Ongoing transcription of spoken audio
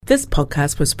This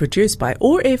podcast was produced by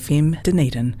OAR FM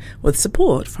Dunedin with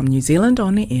support from New Zealand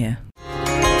On Air.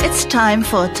 It's time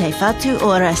for Te Whatu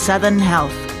Ora Southern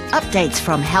Health. Updates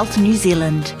from Health New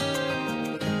Zealand.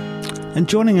 And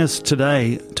joining us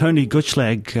today, Tony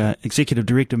Gutschlag, Executive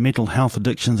Director of Mental Health,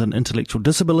 Addictions and Intellectual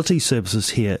Disability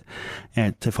Services here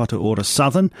at Te Whatu Ora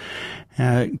Southern.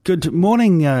 Good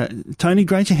morning, Tony.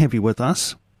 Great to have you with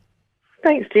us.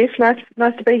 Thanks, Jeff.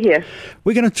 Nice to be here.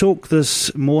 We're going to talk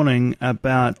this morning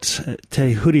about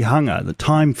Te Hurihanga, the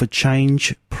Time for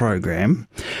Change program.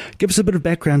 Give us a bit of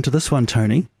background to this one,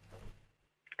 Tony.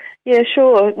 Yeah,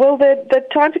 sure. Well, the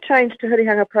Time for Change Te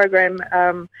Hurihanga program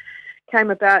came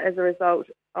about as a result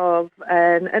of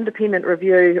an independent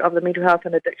review of the mental health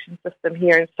and addiction system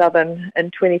here in Southern in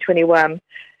 2021.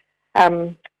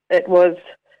 That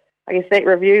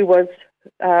review was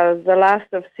the last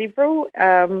of several,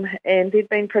 and there'd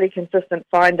been pretty consistent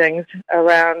findings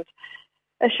around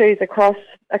issues across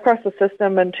the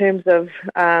system in terms of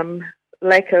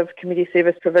lack of community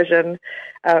service provision,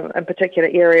 in particular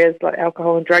areas like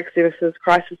alcohol and drug services,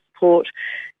 crisis support,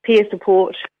 peer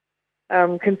support,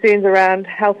 concerns around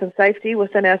health and safety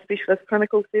within our specialist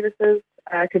clinical services,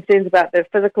 concerns about the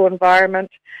physical environment,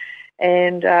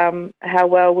 and how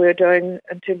well we're doing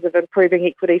in terms of improving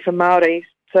equity for Māori.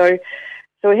 So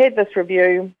we had this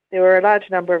review. There were a large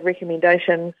number of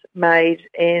recommendations made,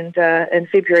 and in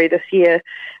February this year,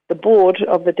 the board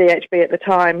of the DHB at the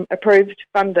time approved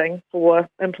funding for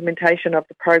implementation of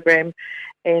the program,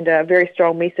 and a very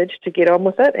strong message to get on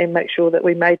with it and make sure that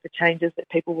we made the changes that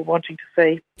people were wanting to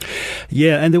see.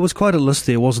 Yeah, and there was quite a list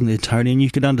there, wasn't there, Tony? And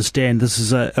you could understand this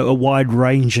is a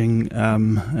wide-ranging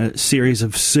series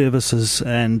of services,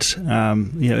 and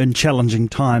in challenging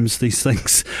times, these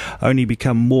things only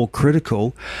become more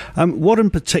critical. What in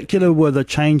particular were the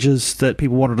changes that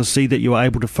people wanted to see that you were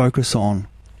able to focus on?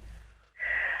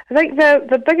 I think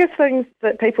the biggest things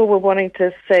that people were wanting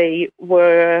to see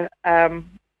were,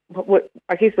 was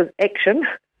action,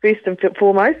 first and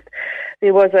foremost.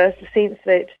 There was a sense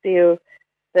that the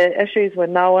issues were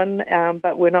known,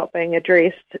 but were not being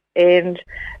addressed, and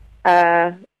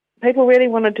people really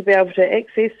wanted to be able to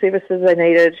access services they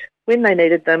needed when they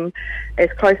needed them, as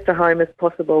close to home as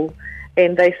possible.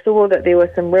 And they saw that there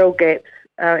were some real gaps,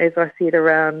 as I said,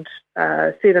 around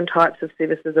certain types of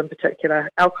services, in particular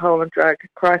alcohol and drug,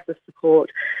 crisis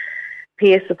support,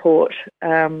 peer support,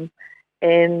 and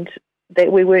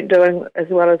that we weren't doing as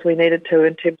well as we needed to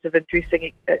in terms of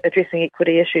addressing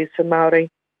equity issues for Māori.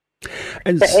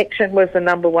 The action was the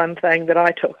number one thing that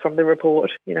I took from the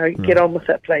report. Get on with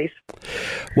it, please.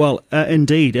 Well,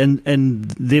 indeed,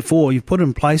 and therefore you've put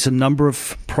in place a number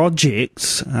of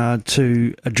projects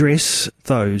to address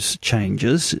those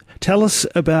changes. Tell us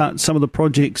about some of the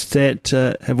projects that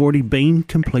have already been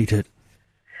completed.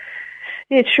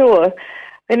 Yeah, sure.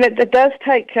 And it does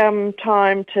take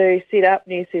time to set up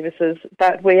new services,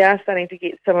 but we are starting to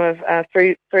get some of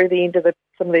through the end of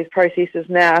some of these processes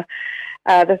now.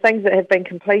 The things that have been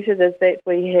completed is that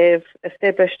we have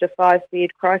established a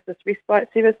 5-bed crisis respite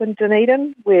service in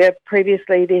Dunedin, where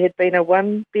previously there had been a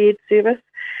 1-bed service.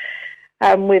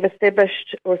 We've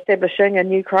establishing a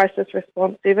new crisis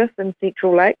response service in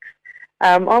Central Lakes.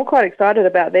 I'm quite excited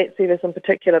about that service in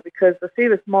particular because the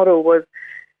service model was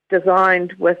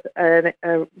designed with a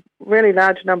really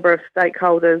large number of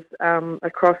stakeholders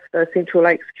across the Central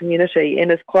Lakes community, and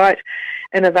is quite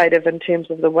innovative in terms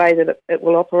of the way that it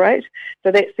will operate.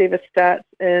 So that service starts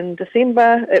in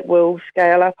December. It will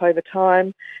scale up over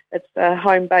time. It's a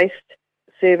home-based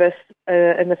service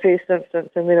in the first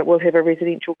instance, and then it will have a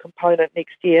residential component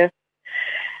next year.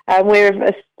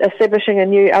 We're establishing a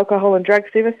new alcohol and drug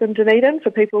service in Dunedin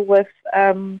for people with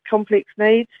complex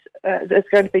needs. It's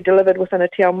going to be delivered within a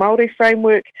Te Ao Māori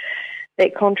framework.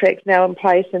 That contract's now in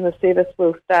place, and the service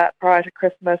will start prior to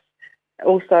Christmas.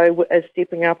 Also is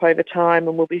stepping up over time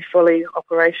and will be fully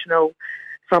operational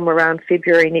from around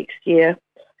February next year.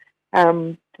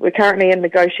 We're currently in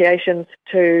negotiations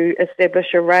to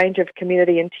establish a range of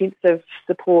community intensive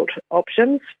support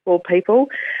options for people,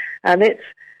 and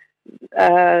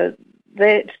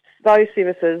those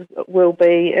services will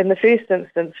be, in the first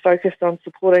instance, focused on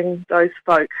supporting those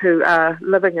folk who are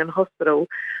living in hospital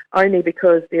only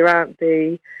because there aren't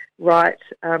the right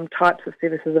types of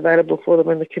services available for them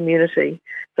in the community.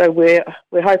 So we're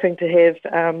hoping to have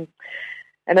an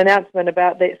announcement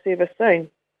about that service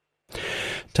soon.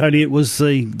 Tony, it was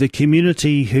the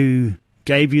community who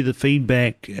gave you the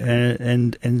feedback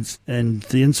and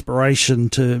the inspiration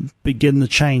to begin the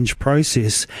change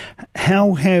process.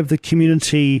 How have the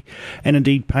community and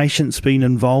indeed patients been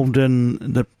involved in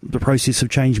the process of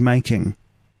change making?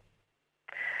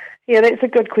 Yeah, that's a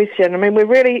good question. I mean, we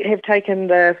really have taken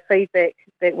the feedback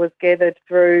that was gathered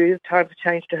through Time for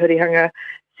Change Te Hurihanga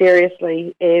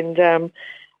seriously, and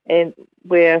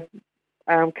we're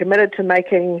committed to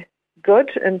making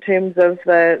good in terms of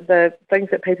the things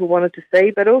that people wanted to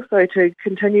see, but also to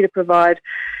continue to provide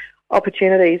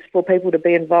opportunities for people to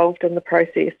be involved in the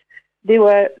process. There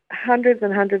were hundreds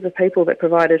and hundreds of people that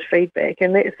provided feedback,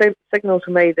 and that signaled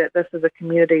to me that this is a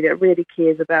community that really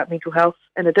cares about mental health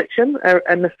and addiction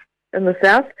in the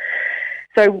South.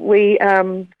 So we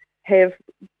have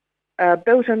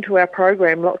built into our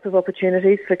program lots of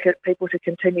opportunities for people to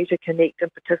continue to connect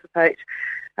and participate.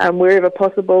 Wherever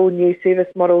possible, new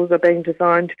service models are being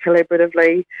designed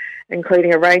collaboratively,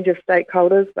 including a range of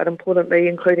stakeholders, but importantly,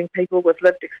 including people with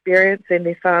lived experience and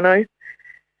their whānau.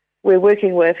 We're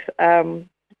working with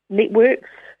networks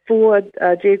for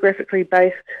geographically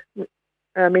based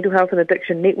mental health and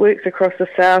addiction networks across the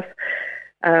South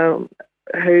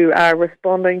who are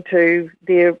responding to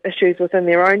their issues within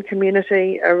their own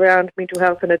community around mental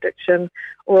health and addiction.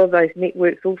 All of those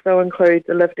networks also include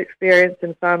the lived experience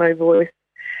and whānau voice.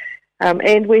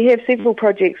 And we have several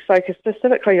projects focused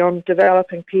specifically on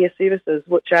developing peer services,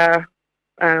 which are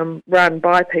run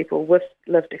by people with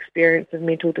lived experience of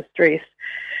mental distress.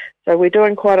 So we're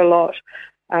doing quite a lot,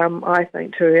 I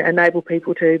think, to enable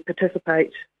people to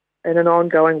participate in an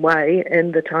ongoing way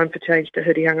in the Time for Change Te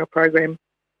Hurihanga program.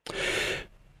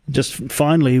 Just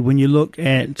finally, when you look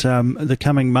at the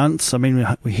coming months, I mean,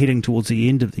 we're heading towards the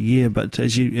end of the year, but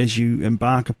as you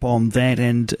embark upon that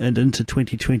and into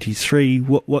 2023,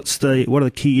 what are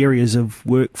the key areas of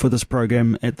work for this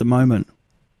program at the moment?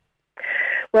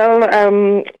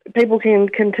 Well, people can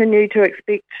continue to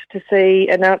expect to see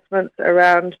announcements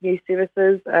around new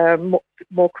services,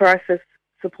 more crisis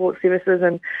support services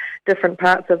in different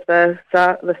parts of the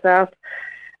South,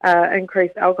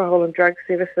 increased alcohol and drug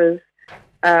services,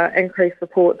 increased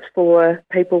supports for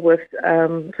people with,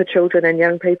 for children and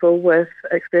young people with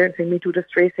experiencing mental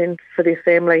distress and for their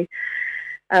family,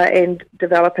 and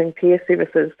developing peer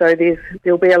services. So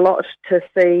there'll be a lot to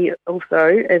see also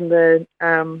in the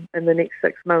next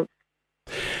 6 months.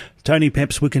 Tony,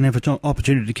 perhaps we can have an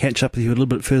opportunity to catch up with you a little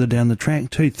bit further down the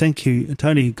track too. Thank you.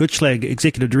 Tony Gutschlag,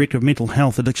 Executive Director of Mental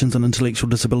Health, Addictions and Intellectual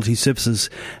Disability Services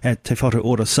at Te Whatu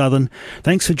Ora Southern.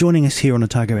 Thanks for joining us here on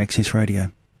Otago Access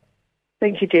Radio.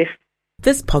 Thank you, Jeff.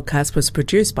 This podcast was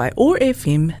produced by OAR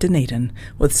FM Dunedin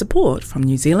with support from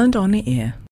New Zealand On Air.